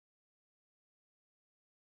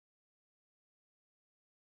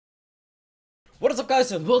What is up,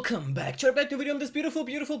 guys, and welcome back to a video on this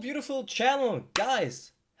beautiful channel.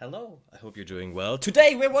 Guys, hello, I hope you're doing well.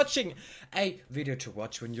 Today we're watching a video to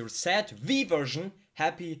watch when you're sad, V version.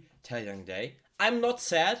 Happy Taeyang Day. I'm not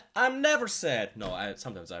sad, I'm never sad. No,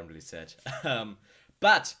 sometimes I'm really sad.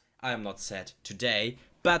 But I'm not sad today.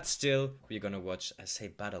 But still, we're gonna watch. I say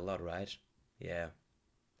but a lot, right? Yeah,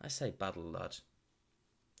 I say but a lot.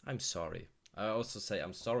 I'm sorry. I also say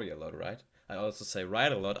I'm sorry a lot, right? I also say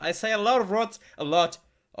right a lot. I say a lot of words a lot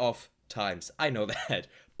of times. I know that.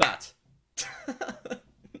 But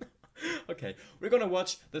okay, we're gonna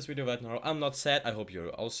watch this video right now. I'm not sad. I hope you're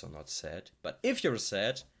also not sad. But if you're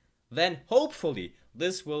sad, then hopefully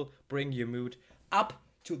this will bring your mood up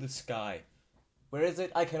to the sky. Where is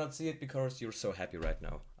it? I cannot see it because you're so happy right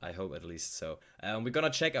now. I hope at least so. We're gonna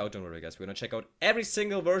check out, don't worry guys, we're gonna check out every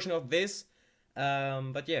single version of this.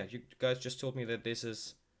 But yeah, you guys just told me that this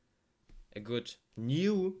is a good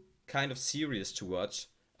new kind of series to watch.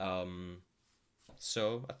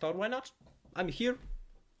 So I thought, why not? I'm here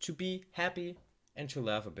to be happy and to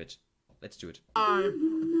laugh a bit. Let's do it.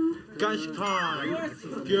 간식 타임.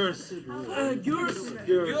 Girls.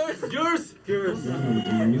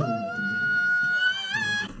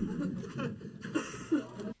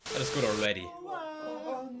 That is good already.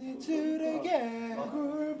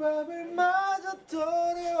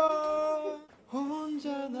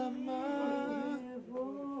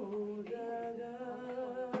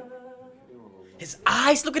 His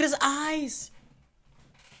eyes! Look at his eyes!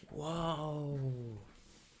 Whoa.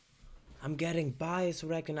 I'm getting biased,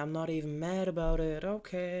 reckon. I'm not even mad about it.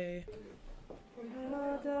 Okay.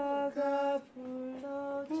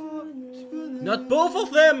 Not both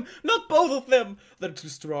of them! Not both of them! They're too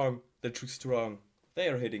strong. They're too strong. They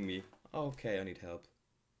are hitting me. Okay, I need help.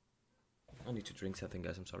 I need to drink something,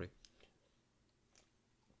 guys. I'm sorry.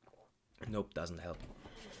 Nope, doesn't help.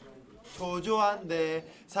 초조한데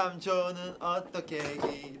삼촌은 어떻게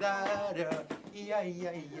기다려 이야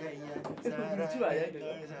사랑해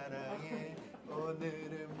널 사랑해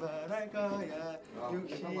오늘은 말할 거야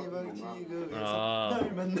 60억 지구에서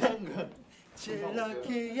널 만난 거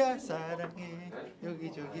칠러키야 사랑해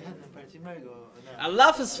여기저기 한눈 팔지 말고 I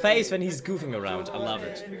love his face when he's goofing around. I love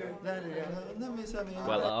it.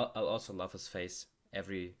 Well, I'll also love his face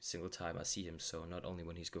every single time I see him, so not only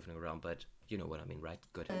when he's goofing around, but you know what I mean, right?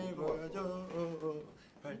 Good.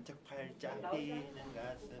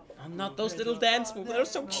 I'm not those little dance moves, they're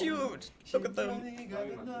so cute! Look at them!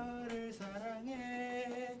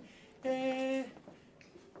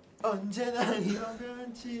 언제나 이런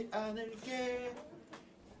변치 않을게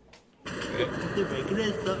근데 왜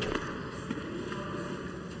그랬어?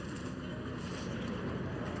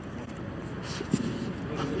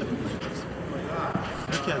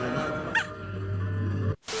 이렇게 해야 되나?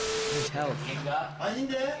 Tell.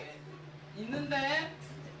 아닌데? 있는데?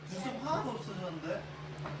 무슨 하나도 없어졌는데?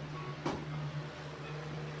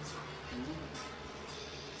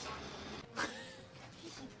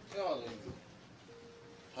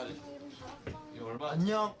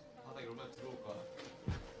 안녕.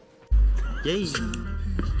 예이.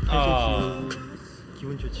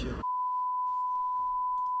 기분 좋지요.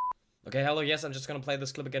 Okay, hello, yes, I'm just gonna play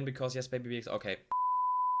this clip again because yes, baby weeks. Okay.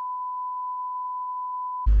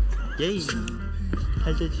 예이.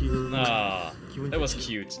 살자지요. Ah, that was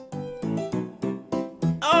cute.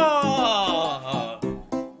 Ah.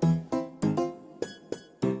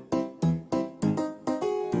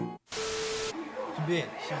 준비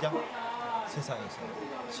시작. 세상에서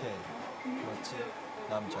제일 멋진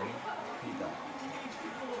남자는 그이다.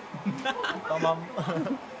 빠맘.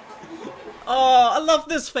 Oh, I love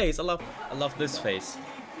this face. I love this face.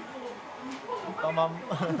 빠맘.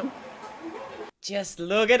 Just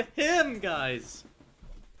look at him, guys.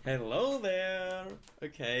 Hello there.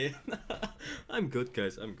 Okay. I'm good,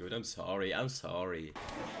 guys. I'm good. I'm sorry. I'm sorry.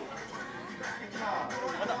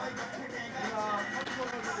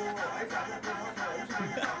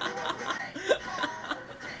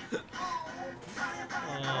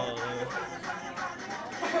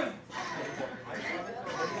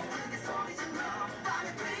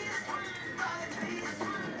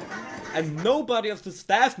 And nobody of the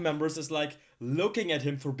staff members is like looking at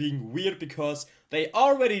him for being weird because they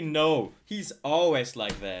already know he's always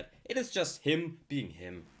like that. It is just him being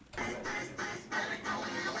him.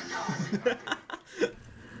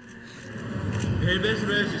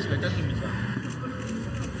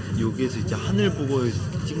 여기에서 이제 하늘 보고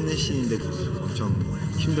찍는 씬인데 좀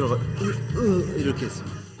힘들어가 이렇게 했어.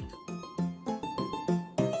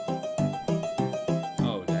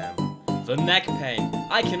 Oh damn. The neck pain.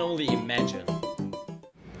 I can only imagine.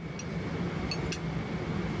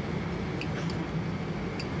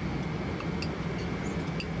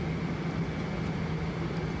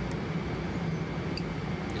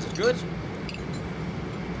 good.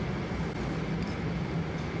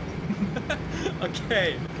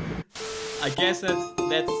 Okay. I guess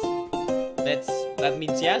that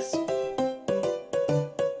means yes.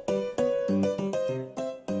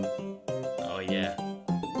 Oh yeah.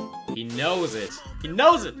 He knows it. He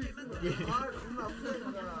knows it.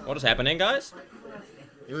 What is happening, guys?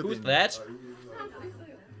 Who's that?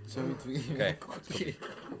 Okay.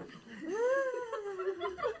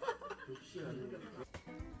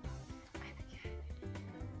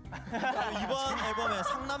 이번 앨범의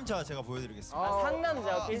상남자 제가 보여드리겠습니다.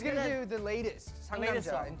 상남자. He's gonna do the latest.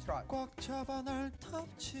 상남자 in trot. 꽉 잡아 날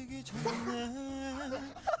덮치기 전에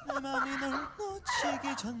내 맘이 널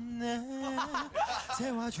놓치기 전에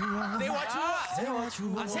세워주어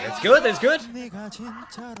세워주어. That's good. That's good. 네가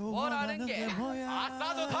진짜로 원하는 게 뭐야?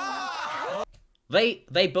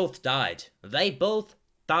 They both died. They both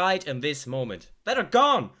died in this moment. They're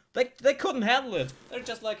gone. They couldn't handle it. They're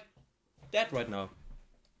just like dead right now.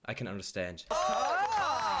 I can understand.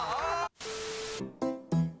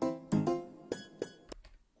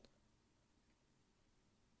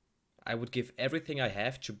 I would give everything I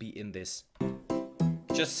have to be in this.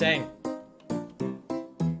 Just saying.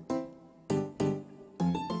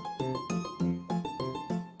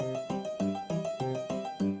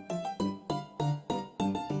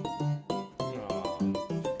 Oh,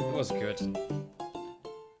 it was good.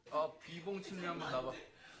 비봉침이 한번 나봐.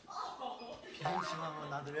 비봉침 한번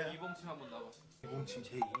놔드려요? 비봉침 한번 나봐. 비봉침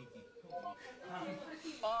제2기.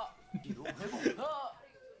 기도 회복.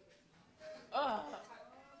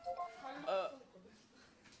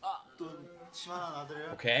 또 침 하나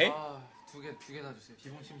놔드려요? Okay. 두 개나 주세요.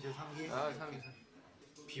 비봉침 제3기. 3개.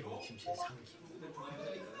 비봉침 제3기.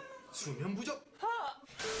 수면 부족.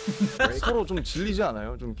 서로 좀 질리지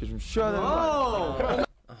않아요? 좀 이렇게 좀 쉬어야 되는 거 아니에요?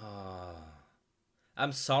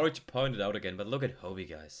 I'm sorry to point it out again, but look at Hobie,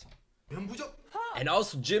 guys. 수면 부족. And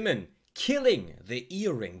also Jimin killing the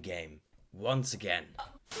earring game once again.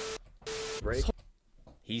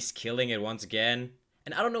 He's killing it once again.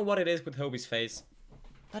 And I don't know what it is with Hobie's face,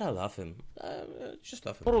 but I love him. Just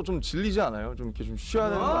love him. 서로 좀 질리지 않아요? 좀 이렇게 좀 쉬어야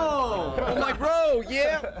되는 거 아니에요? Oh my bro,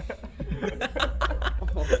 yeah.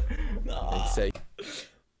 Say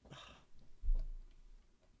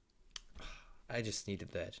I just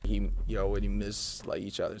needed that. you already miss like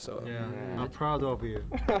each other, so I'm proud of you.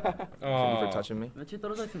 thank you for touching me. 며칠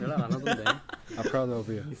떨어져 있으면 연락 안 하던데. I'm proud of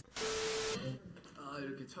you.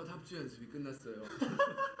 이렇게 첫 합주 연습이 끝났어요.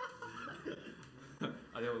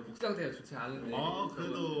 내가 목 상태가 좋지 않은데.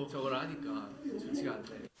 그래도 저걸 하니까 좋지가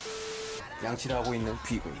않네. 양치를 하고 있는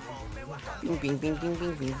귀군.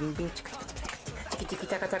 빙빙빙빙빙빙빙빙. 치키치키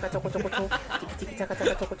짜가짜가 쪼꼬쪼꼬쪼. 치키치키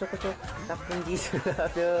짜가짜가 쪼꼬쪼꼬쪼. 나쁜 짓을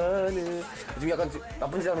하면은 요즘 약간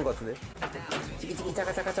나쁜 짓 하는 것 같은데. 치키치키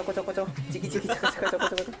짜가짜가 쪼꼬쪼꼬쪼. 치키치키 짜가짜가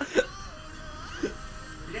쪼꼬쪼꼬쪼.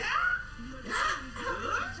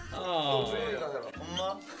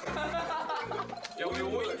 엄마. 야 우리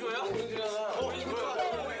 5인조야? 5인조야.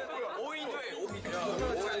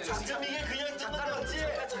 장점 이게 그냥 장난이었지?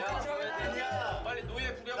 아니야. 빨리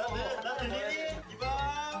노예 부려먹어. 나 들리니? 이봐.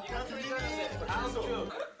 나 들리니? 다음 주.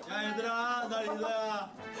 야 얘들아, 나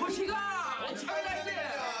리더야. 호시가! 찰나이지!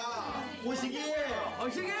 호식이.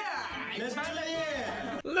 호시기! 내 찰나이.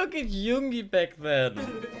 Look at Yoongi back then.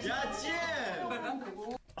 야 찐.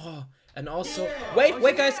 Oh, and also,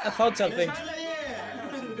 wait, guys, I found something.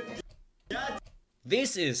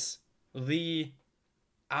 This is the,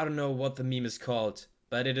 I don't know what the meme is called,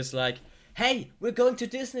 but it is like, hey, we're going to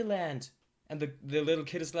Disneyland. And the little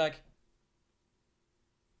kid is like,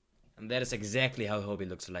 and that is exactly how Hobie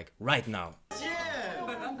looks like right now.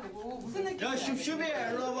 야 슈슈비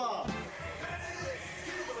일로 와봐.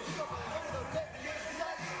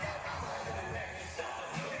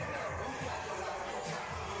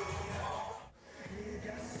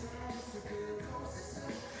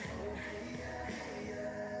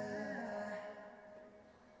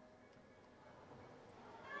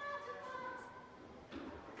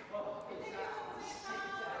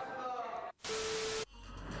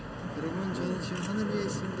 여러분 저는 지금 하늘 위에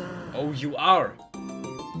있습니다. Oh, you are.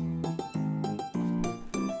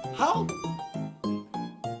 How?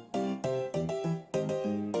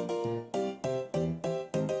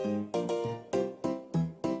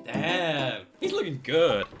 Damn, he's looking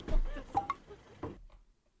good.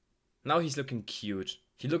 Now he's looking cute.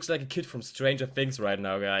 He looks like a kid from Stranger Things right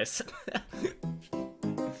now, guys.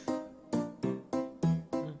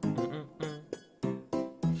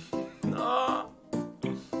 No.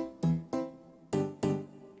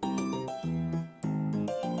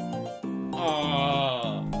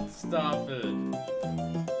 Oh, stop it.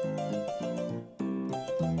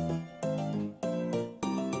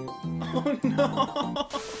 Oh no!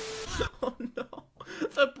 Oh no!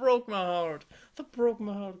 That broke my heart. That broke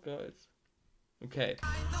my heart, guys. Okay.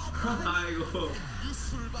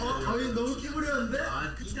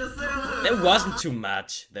 That wasn't too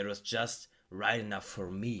much. That was just right enough for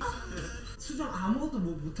me. 수정 아무것도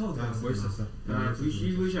못하고 들었어. 멋있었어.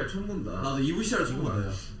 EVCR 처음 본다. 나도 EVCR 처음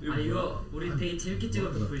본다. 아 이거 우리 되게 재밌게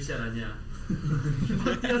찍었던 VCR 아니야?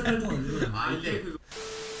 아 이제 그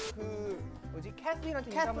뭐지 캐슬린한테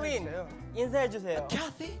인사 한번 해주세요. 인사해 주세요.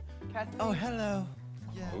 Kathy? 캐슬린. Oh, hello.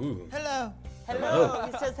 Yeah. Ooh. Hello. Hello.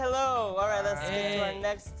 He says hello. All right, let's get to our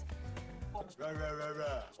next.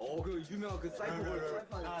 그 유명한 그 사이버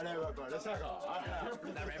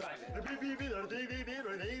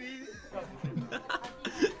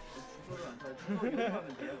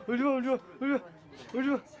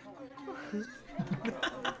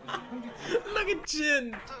Look at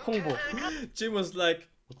Jin! 홍보. Jin was like,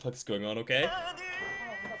 what the fuck's going on, okay?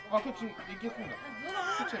 아, 그 지금 얘기했습니다.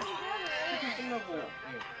 그치? 끝나고.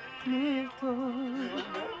 네.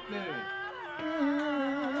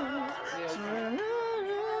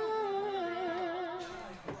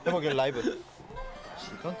 해보게 라이브.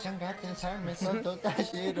 시공창 같은 삶에서 또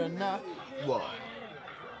다시 일어나. 와.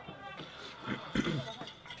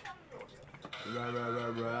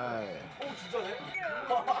 라라라라.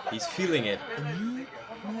 He's feeling it.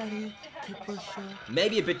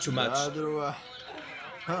 Maybe a bit too much. 들어와.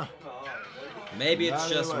 Maybe it's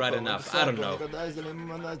just right enough. I don't know.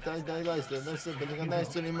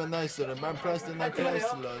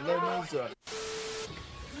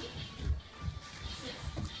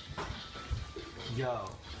 Yo,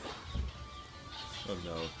 Oh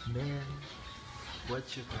no. man,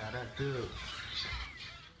 what you gotta do?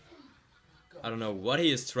 I don't know what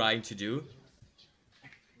he is trying to do.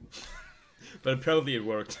 But probably it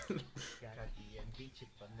worked.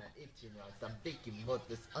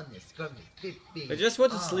 I just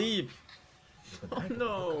want to sleep. Oh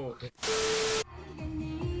no.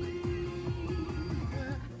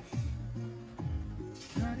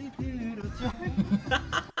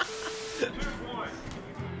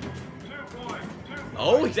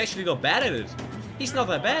 Oh, he's actually not bad at it. He's not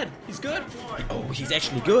that bad. He's good. Oh, he's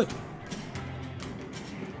actually good.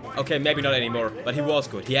 Okay, maybe not anymore, but he was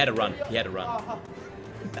good. He had a run. He had a run.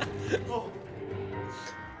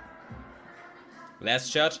 Last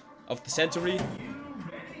shot of the century.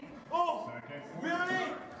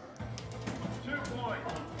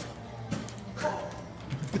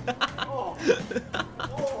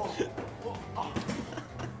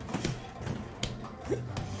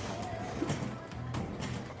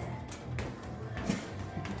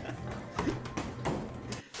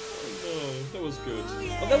 That was good.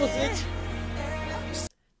 Oh, that was it.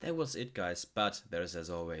 That was it, guys. But there's, as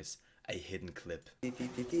always, a hidden clip.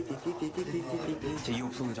 제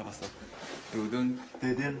이옥송을 잡았어. 두둔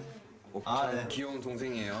두둔. 아, 귀여운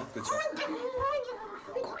동생이에요. 그렇죠?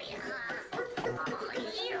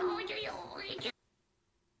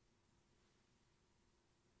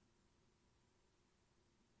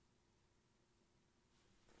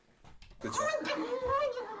 그렇죠?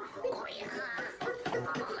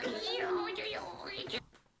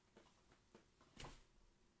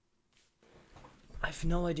 I have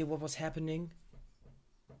no idea what was happening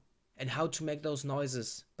and how to make those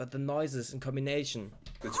noises, but the noises in combination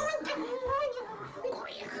그렇죠?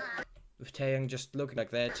 with Taeyang just looking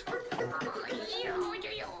like that.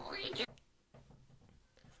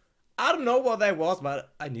 I don't know what that was,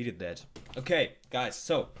 but I needed that. Okay, guys,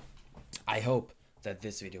 so I hope that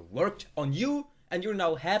this video worked on you and you're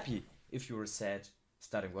now happy. If you were sad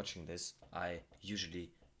starting watching this, I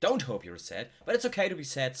usually don't hope you're sad, but it's okay to be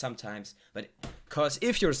sad sometimes. But cause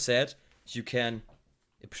if you're sad, you can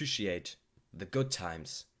appreciate the good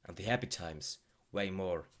times and the happy times way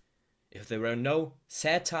more. If there were no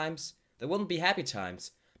sad times, there wouldn't be happy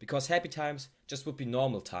times, because happy times just would be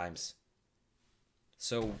normal times.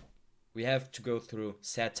 So we have to go through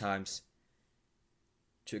sad times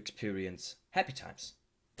to experience happy times.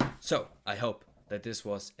 So I hope that this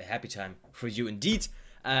was a happy time for you indeed.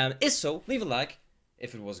 If so, leave a like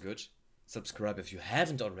if it was good. Subscribe if you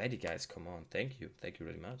haven't already, guys. Come on, thank you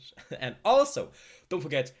really much. And also, don't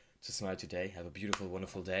forget to smile today. Have a beautiful,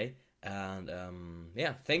 wonderful day. And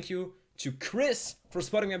yeah, thank you to Chris for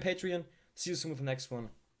supporting me on Patreon. See you soon with the next one.